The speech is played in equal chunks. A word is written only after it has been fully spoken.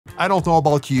I don't know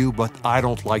about you, but I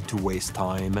don't like to waste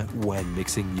time when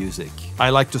mixing music. I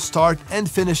like to start and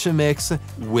finish a mix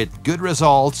with good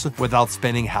results without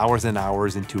spending hours and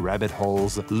hours into rabbit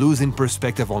holes, losing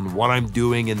perspective on what I'm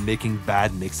doing and making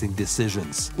bad mixing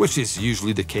decisions, which is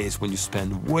usually the case when you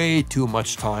spend way too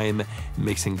much time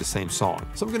mixing the same song.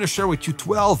 So I'm going to share with you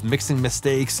 12 mixing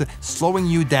mistakes slowing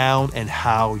you down and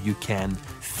how you can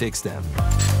fix them.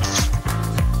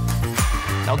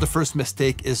 Now, the first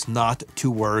mistake is not to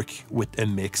work with a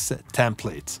mix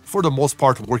template. For the most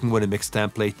part, working with a mix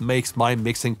template makes my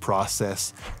mixing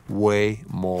process way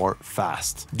more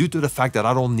fast, due to the fact that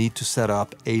I don't need to set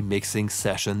up a mixing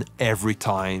session every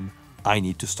time I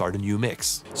need to start a new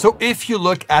mix. So if you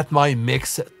look at my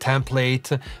mix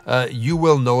template, you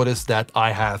will notice that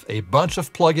I have a bunch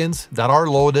of plugins that are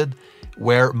loaded,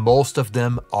 where most of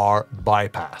them are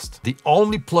bypassed. The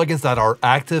only plugins that are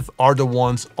active are the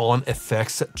ones on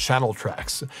effects channel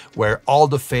tracks, where all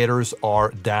the faders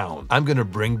are down. I'm gonna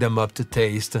bring them up to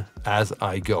taste as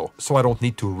I go, so I don't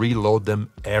need to reload them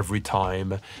every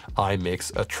time I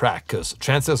mix a track, because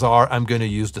chances are I'm gonna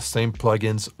use the same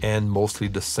plugins and mostly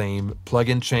the same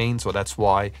plugin chain, so that's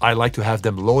why I like to have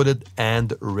them loaded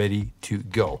and ready to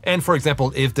go. And for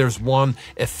example, if there's one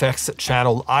effects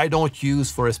channel I don't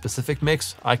use for a specific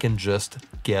mix, I can just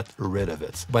get rid of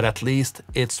it. But at least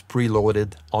it's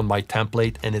preloaded on my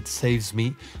template, and it saves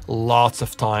me lots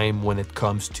of time when it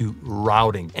comes to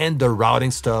routing. And the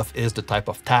routing stuff is the type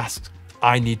of task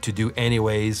I need to do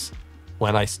anyways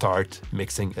when I start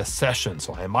mixing a session.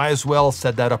 So I might as well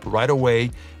set that up right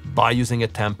away by using a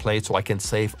template, so I can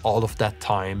save all of that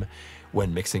time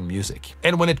when mixing music.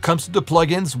 And when it comes to the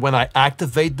plugins, when I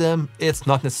activate them, it's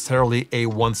not necessarily a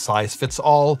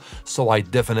one-size-fits-all, so I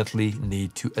definitely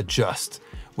need to adjust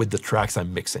with the tracks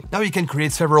I'm mixing. Now you can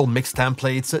create several mix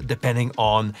templates depending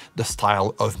on the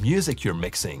style of music you're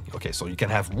mixing. Okay, so you can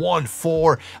have one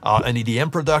for an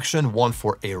EDM production, one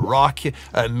for a rock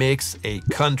mix, a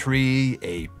country,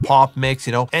 a pop mix,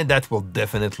 you know, and that will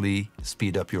definitely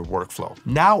speed up your workflow.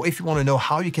 Now, if you want to know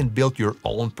how you can build your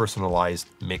own personalized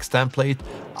mix template,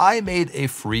 I made a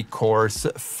free course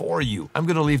for you. I'm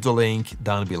going to leave the link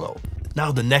down below. Now,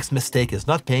 the next mistake is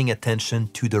not paying attention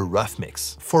to the rough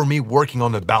mix. For me, working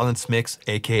on a balanced mix,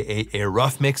 aka a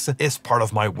rough mix, is part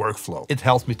of my workflow. It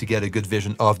helps me to get a good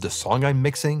vision of the song I'm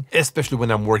mixing, especially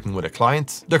when I'm working with a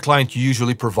client. The client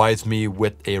usually provides me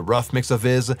with a rough mix of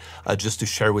his, just to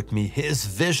share with me his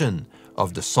vision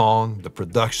of the song, the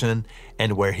production,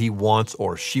 and where he wants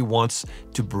or she wants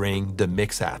to bring the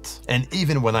mix at. And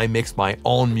even when I mix my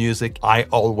own music, I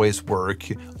always work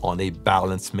on a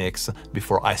balanced mix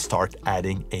before I start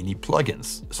adding any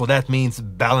plugins. So that means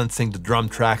balancing the drum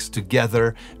tracks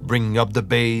together, bringing up the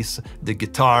bass, the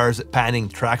guitars, panning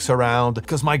tracks around,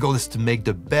 because my goal is to make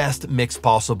the best mix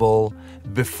possible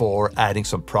before adding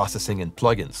some processing and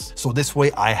plugins. So this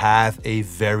way I have a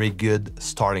very good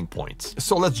starting point.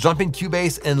 So let's jump in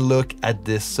CUBASE and look at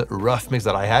this rough mix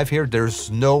that I have here.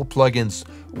 There's no plugins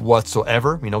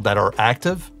whatsoever, you know, that are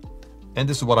active. And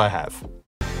this is what I have.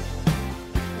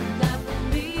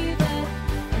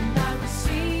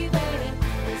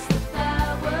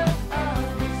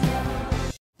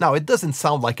 Now, it doesn't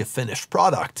sound like a finished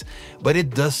product, but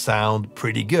it does sound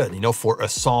pretty good, you know, for a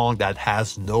song that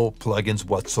has no plugins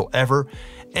whatsoever,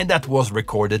 and that was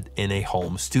recorded in a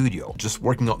home studio. Just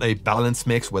working on a balanced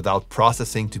mix without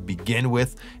processing to begin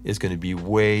with is going to be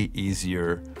way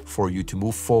easier for you to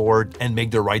move forward and make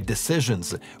the right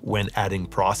decisions when adding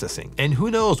processing. And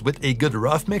who knows, with a good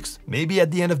rough mix, maybe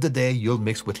at the end of the day, you'll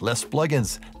mix with less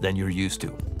plugins than you're used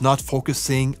to. Not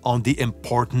focusing on the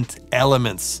important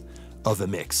elements of a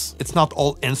mix. It's not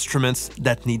all instruments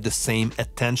that need the same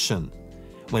attention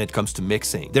when it comes to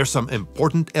mixing. There's some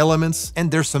important elements and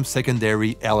there's some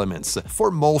secondary elements. For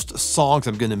most songs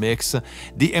I'm gonna mix,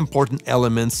 the important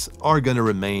elements are gonna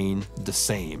remain the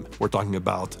same. We're talking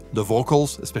about the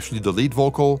vocals, especially the lead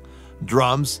vocal,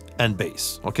 drums, and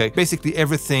bass, okay? Basically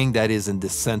everything that is in the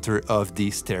center of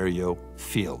the stereo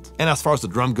field. And as far as the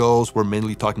drum goes, we're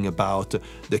mainly talking about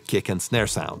the kick and snare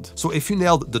sound. So if you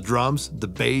nailed the drums, the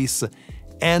bass,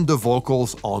 and the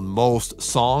vocals on most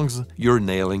songs, you're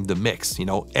nailing the mix. You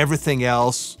know, everything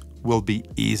else will be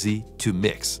easy to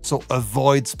mix. So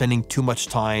avoid spending too much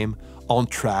time on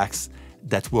tracks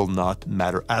that will not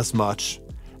matter as much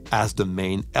as the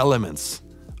main elements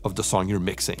of the song you're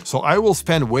mixing. So I will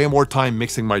spend way more time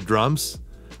mixing my drums,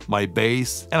 my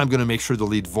bass, and I'm gonna make sure the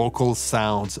lead vocal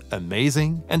sounds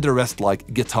amazing, and the rest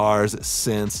like guitars,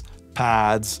 synths,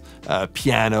 pads,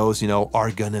 pianos,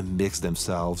 are gonna mix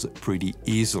themselves pretty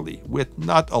easily with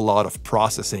not a lot of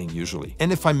processing usually.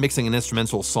 And if I'm mixing an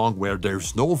instrumental song where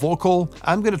there's no vocal,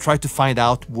 I'm gonna try to find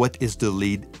out what is the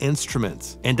lead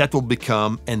instrument, and that will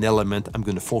become an element I'm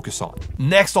gonna focus on.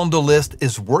 Next on the list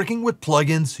is working with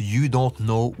plugins you don't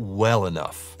know well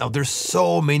enough. Now there's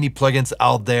so many plugins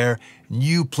out there,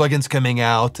 new plugins coming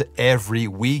out every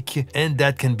week, and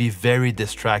that can be very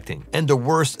distracting. And the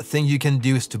worst thing you can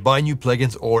do is to buy new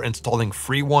plugins or installing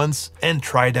free ones and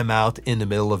try them out in the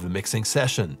middle of a mixing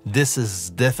session. This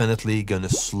is definitely gonna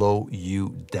slow you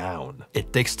down.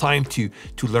 It takes time to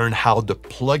learn how the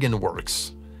plugin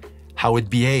works, how it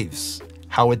behaves,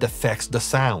 how it affects the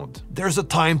sound. There's a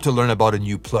time to learn about a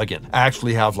new plugin. I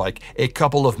actually have like a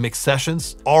couple of mix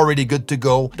sessions already good to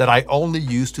go that I only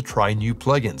use to try new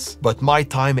plugins, but my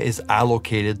time is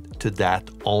allocated to that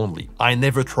only. I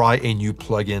never try a new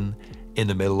plugin in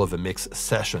the middle of a mix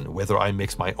session, whether I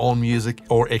mix my own music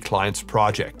or a client's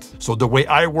project. So the way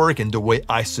I work and the way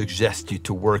I suggest you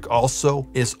to work also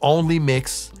is only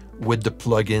mix with the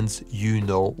plugins you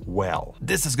know well.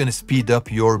 This is gonna speed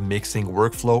up your mixing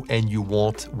workflow and you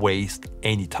won't waste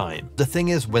any time. The thing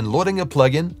is, when loading a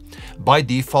plugin, by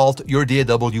default, your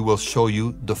DAW will show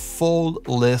you the full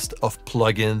list of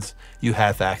plugins you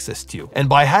have access to. And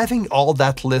by having all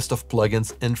that list of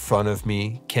plugins in front of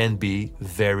me can be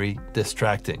very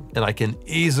distracting. And I can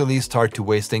easily start to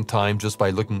wasting time just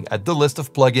by looking at the list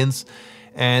of plugins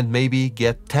and maybe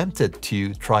get tempted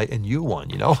to try a new one,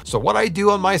 So what I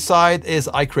do on my side is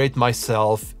I create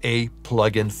myself a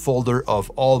plugin folder of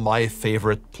all my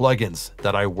favorite plugins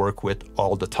that I work with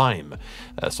all the time.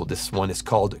 So this one is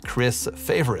called Chris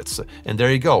Favorites, and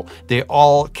there you go. They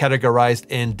all categorized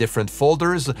in different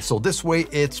folders. So this way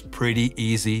it's pretty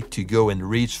easy to go and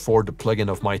reach for the plugin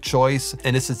of my choice.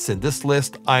 And if it's in this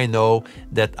list, I know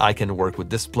that I can work with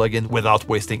this plugin without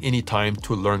wasting any time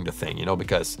to learn the thing,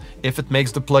 because if it makes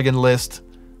the plugin list,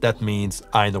 that means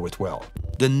I know it well.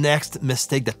 The next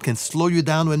mistake that can slow you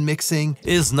down when mixing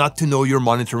is not to know your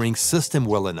monitoring system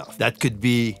well enough. That could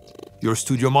be your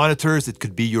studio monitors, it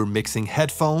could be your mixing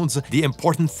headphones. The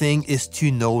important thing is to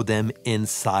know them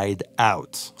inside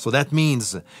out. So that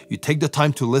means you take the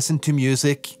time to listen to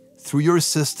music through your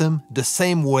system the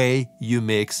same way you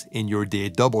mix in your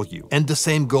DAW. And the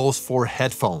same goes for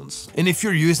headphones. And if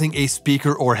you're using a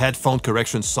speaker or headphone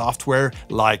correction software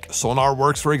like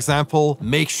SonarWorks, for example,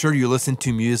 make sure you listen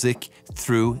to music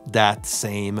through that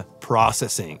same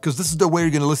processing, because this is the way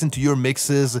you're going to listen to your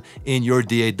mixes in your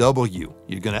DAW.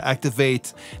 You're going to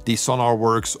activate the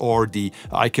SonarWorks or the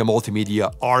IK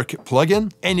Multimedia ARC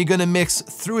plugin, and you're going to mix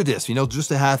through this, just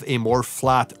to have a more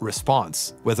flat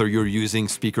response, whether you're using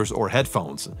speakers or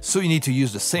headphones. So you need to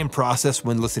use the same process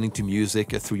when listening to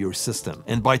music through your system.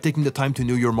 And by taking the time to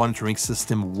know your monitoring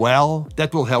system well,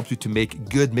 that will help you to make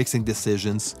good mixing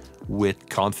decisions with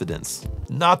confidence.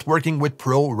 Not working with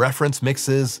pro reference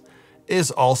mixes is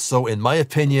also, in my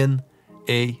opinion,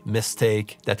 a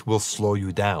mistake that will slow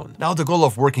you down. Now, the goal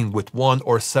of working with one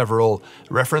or several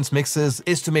reference mixes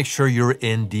is to make sure you're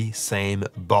in the same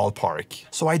ballpark.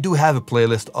 So I do have a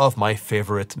playlist of my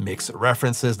favorite mix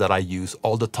references that I use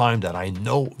all the time, that I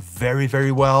know very,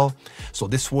 very well. So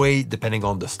this way, depending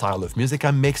on the style of music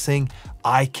I'm mixing,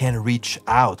 I can reach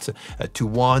out to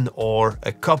one or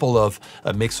a couple of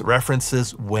mix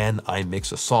references when I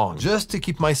mix a song, just to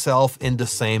keep myself in the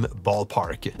same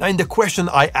ballpark. And the question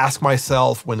I ask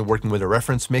myself when working with a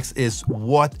reference mix is,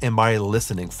 what am I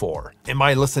listening for? Am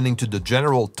I listening to the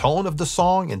general tone of the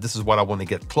song, and this is what I want to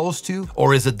get close to?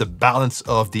 Or is it the balance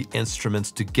of the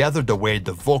instruments together, the way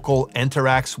the vocal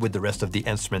interacts with the rest of the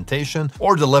instrumentation,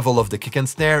 or the level of the kick and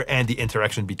snare and the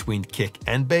interaction between kick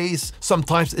and bass?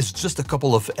 Sometimes it's just a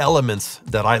couple of elements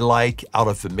that I like out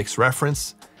of a mix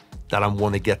reference that I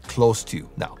want to get close to.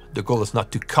 Now, the goal is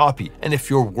not to copy, and if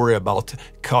you're worried about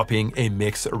copying a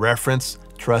mix reference,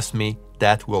 trust me,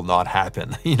 that will not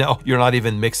happen. You're not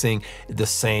even mixing the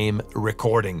same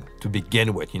recording to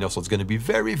begin with, so it's going to be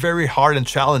very, very hard and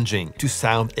challenging to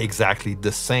sound exactly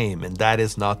the same, and that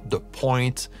is not the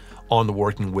point on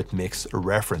working with mix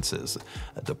references.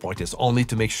 The point is only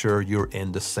to make sure you're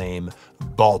in the same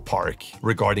ballpark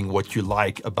regarding what you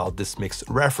like about this mix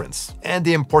reference. And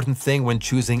the important thing when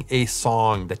choosing a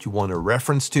song that you want to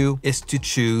reference to is to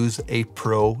choose a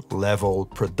pro level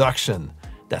production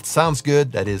that sounds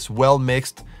good, that is well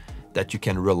mixed, that you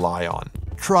can rely on.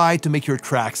 Try to make your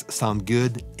tracks sound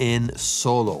good in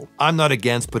solo. I'm not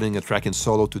against putting a track in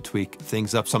solo to tweak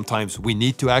things up. Sometimes we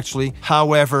need to actually.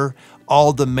 However,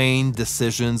 all the main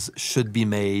decisions should be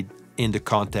made in the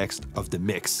context of the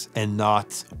mix and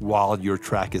not while your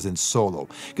track is in solo.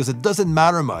 Because it doesn't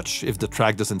matter much if the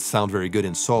track doesn't sound very good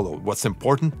in solo. What's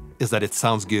important is that it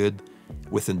sounds good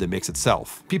within the mix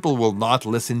itself. People will not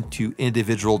listen to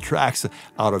individual tracks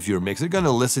out of your mix. They're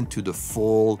gonna listen to the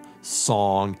full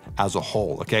song as a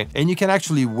whole, okay? And you can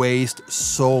actually waste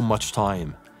so much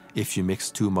time if you mix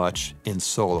too much in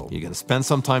solo. You're gonna spend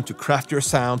some time to craft your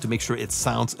sound to make sure it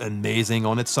sounds amazing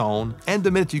on its own. And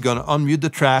the minute you're gonna unmute the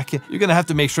track, you're gonna have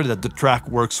to make sure that the track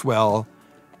works well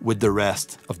with the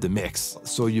rest of the mix.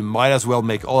 So you might as well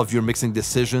make all of your mixing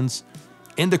decisions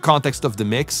in the context of the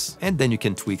mix, and then you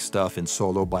can tweak stuff in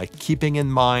solo by keeping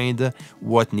in mind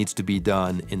what needs to be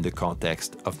done in the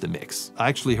context of the mix. I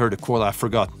actually heard a quote, I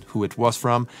forgot who it was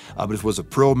from, but it was a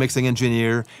pro mixing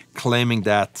engineer claiming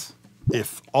that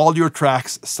if all your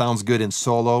tracks sounds good in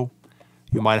solo,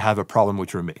 you might have a problem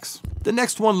with your mix. The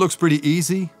next one looks pretty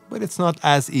easy, but it's not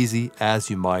as easy as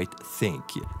you might think.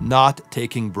 Not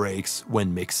taking breaks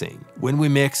when mixing. When we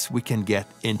mix, we can get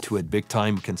into it big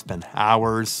time. We can spend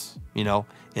hours, in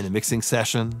a mixing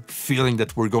session, feeling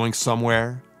that we're going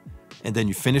somewhere. And then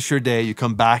you finish your day, you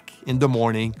come back in the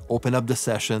morning, open up the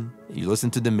session, you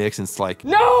listen to the mix, and it's like,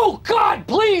 no, God,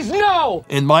 please, no!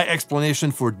 And my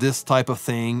explanation for this type of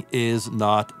thing is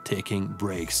not taking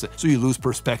breaks. So you lose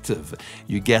perspective,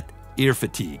 you get ear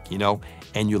fatigue,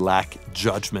 and you lack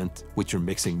judgment with your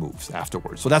mixing moves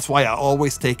afterwards. So that's why I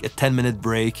always take a 10-minute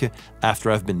break after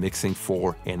I've been mixing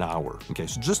for an hour. Okay,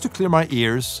 so just to clear my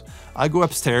ears, I go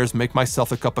upstairs, make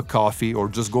myself a cup of coffee, or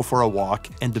just go for a walk.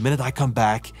 And the minute I come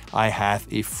back, I have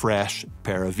a fresh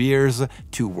pair of ears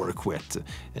to work with.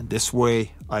 And this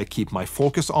way, I keep my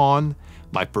focus on,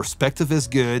 my perspective is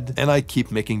good, and I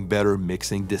keep making better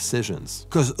mixing decisions.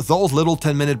 Because those little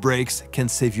 10-minute breaks can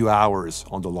save you hours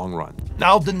on the long run.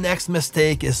 Now, the next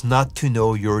mistake is not to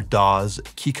know your DAW's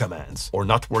key commands, or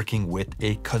not working with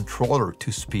a controller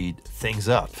to speed things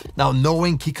up. Now,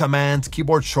 knowing key commands,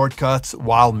 keyboard shortcuts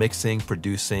while mixing,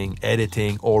 producing,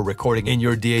 editing, or recording in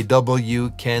your DAW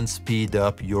can speed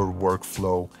up your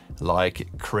workflow like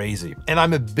crazy. And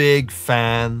I'm a big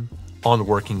fan on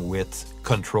working with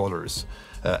controllers.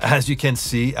 As you can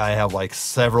see, I have like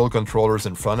several controllers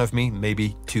in front of me,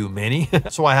 maybe too many.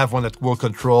 So I have one that will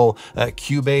control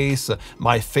CUBASE,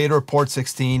 my fader port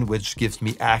 16, which gives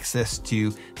me access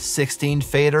to 16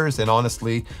 faders. And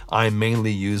honestly, I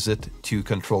mainly use it to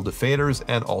control the faders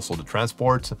and also the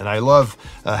transports. And I love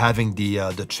having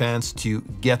the chance to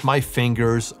get my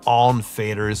fingers on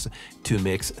faders to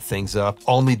mix things up.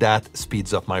 Only that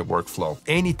speeds up my workflow.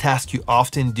 Any task you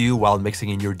often do while mixing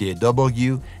in your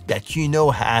DAW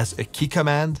that has a key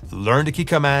command, learn the key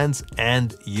commands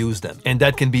and use them. And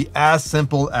that can be as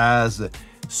simple as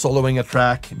soloing a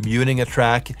track, muting a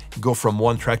track, go from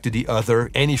one track to the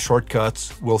other. Any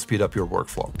shortcuts will speed up your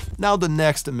workflow. Now, the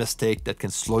next mistake that can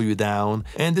slow you down,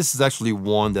 and this is actually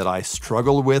one that I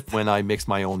struggle with when I mix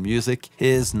my own music,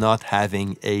 is not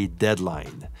having a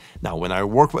deadline. Now, when I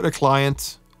work with a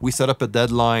client, we set up a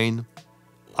deadline,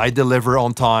 I deliver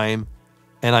on time,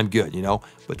 and I'm good,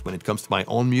 But when it comes to my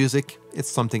own music, it's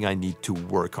something I need to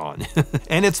work on.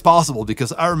 And it's possible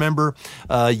because I remember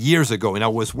years ago, and I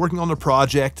was working on a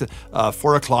project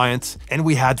for a client, and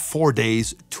we had 4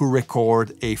 days to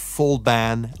record a full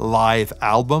band live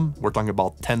album. We're talking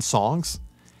about 10 songs,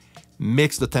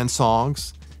 mix the 10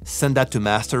 songs, send that to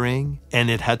mastering, and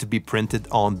it had to be printed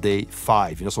on day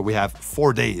 5. So we have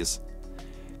 4 days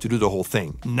to do the whole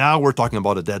thing. Now we're talking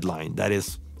about a deadline that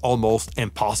is almost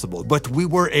impossible, but we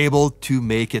were able to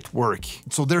make it work.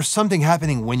 So there's something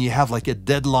happening when you have like a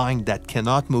deadline that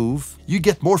cannot move. You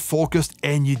get more focused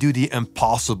and you do the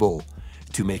impossible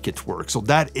to make it work. So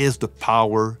that is the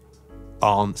power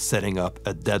on setting up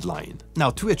a deadline. Now,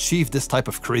 to achieve this type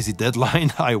of crazy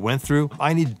deadline I went through,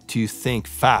 I needed to think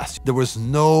fast. There was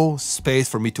no space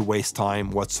for me to waste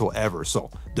time whatsoever. So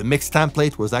the mix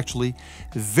template was actually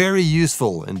very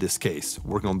useful in this case.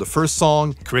 Working on the first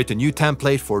song, create a new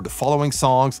template for the following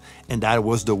songs, and that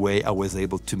was the way I was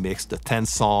able to mix the 10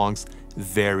 songs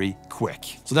very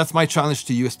quick. So that's my challenge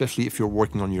to you, especially if you're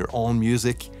working on your own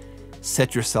music.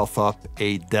 Set yourself up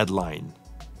a deadline.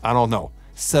 I don't know.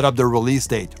 Set up the release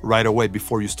date right away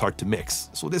before you start to mix.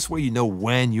 So this way you know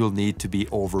when you'll need to be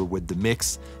over with the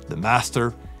mix, the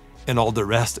master, and all the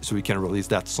rest so you can release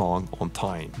that song on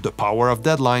time. The power of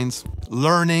deadlines.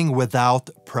 Learning without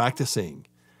practicing.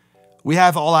 We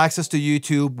have all access to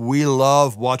YouTube. We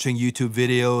love watching YouTube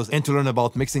videos and to learn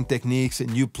about mixing techniques,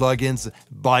 new plugins,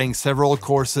 buying several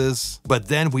courses. But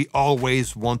then we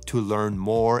always want to learn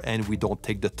more and we don't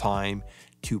take the time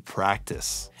to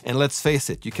practice. And let's face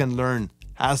it, you can learn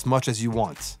as much as you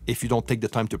want. If you don't take the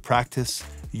time to practice,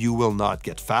 you will not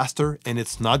get faster, and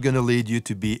it's not going to lead you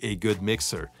to be a good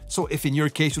mixer. So if in your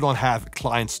case you don't have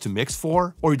clients to mix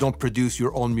for, or you don't produce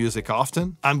your own music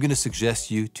often, I'm going to suggest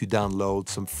you to download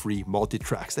some free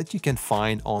multi-tracks that you can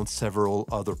find on several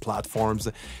other platforms,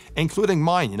 including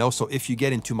mine, So if you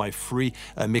get into my free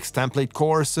mix template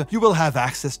course, you will have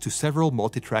access to several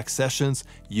multi-track sessions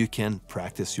you can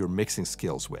practice your mixing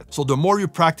skills with. So the more you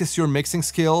practice your mixing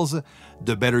skills,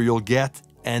 the better you'll get,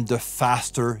 and the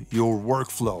faster your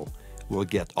workflow will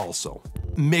get also.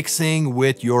 Mixing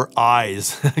with your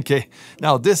eyes, okay?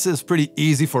 Now this is pretty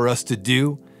easy for us to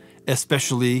do,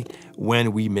 especially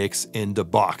when we mix in the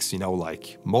box,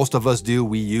 like most of us do.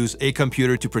 We use a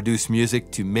computer to produce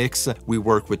music, to mix. We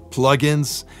work with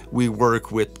plugins, we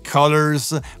work with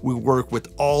colors, we work with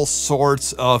all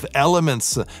sorts of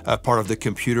elements, part of the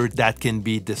computer that can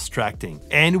be distracting.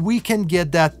 And we can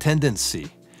get that tendency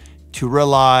to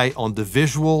rely on the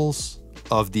visuals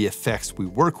of the effects we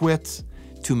work with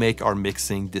to make our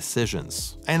mixing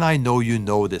decisions. And I know you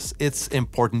know this, it's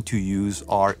important to use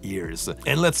our ears.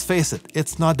 And let's face it,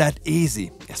 it's not that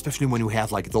easy, especially when we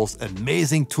have like those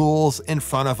amazing tools in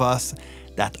front of us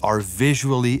that are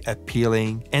visually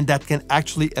appealing and that can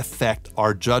actually affect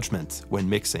our judgment when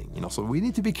mixing, so we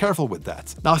need to be careful with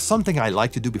that. Now, something I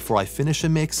like to do before I finish a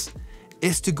mix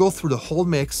is to go through the whole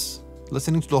mix,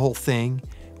 listening to the whole thing,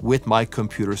 with my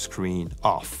computer screen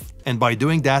off. And by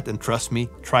doing that, and trust me,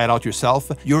 try it out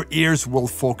yourself, your ears will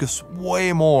focus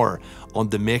way more on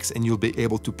the mix and you'll be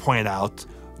able to point out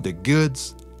the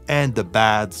goods and the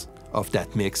bads of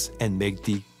that mix and make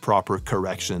the proper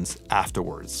corrections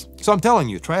afterwards. So I'm telling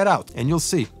you, try it out and you'll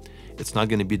see. It's not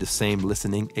going to be the same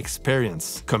listening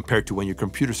experience compared to when your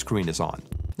computer screen is on.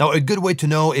 Now, a good way to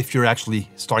know if you're actually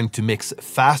starting to mix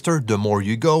faster the more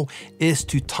you go is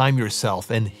to time yourself.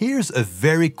 And here's a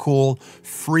very cool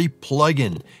free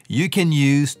plugin you can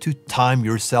use to time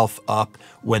yourself up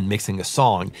when mixing a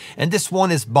song. And this one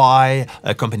is by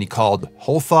a company called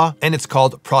Hofa, and it's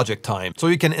called Project Time. So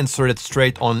you can insert it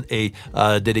straight on a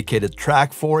dedicated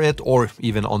track for it, or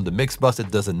even on the mix bus.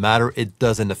 It doesn't matter. It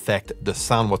doesn't affect the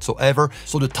sound whatsoever.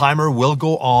 So the timer will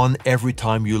go on every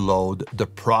time you load the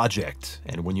project.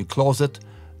 And when you close it,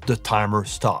 the timer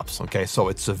stops, okay? So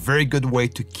it's a very good way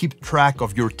to keep track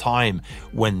of your time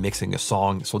when mixing a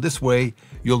song. So this way,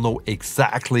 you'll know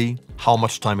exactly how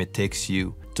much time it takes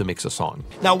you to mix a song.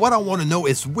 Now, what I want to know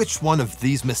is which one of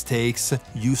these mistakes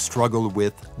you struggle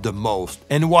with the most.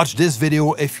 And watch this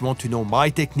video if you want to know my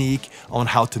technique on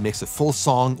how to mix a full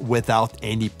song without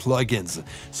any plugins,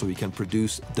 so you can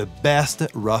produce the best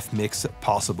rough mix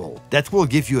possible. That will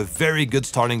give you a very good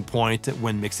starting point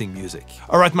when mixing music.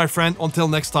 All right, my friend, until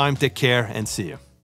next time, take care and see you.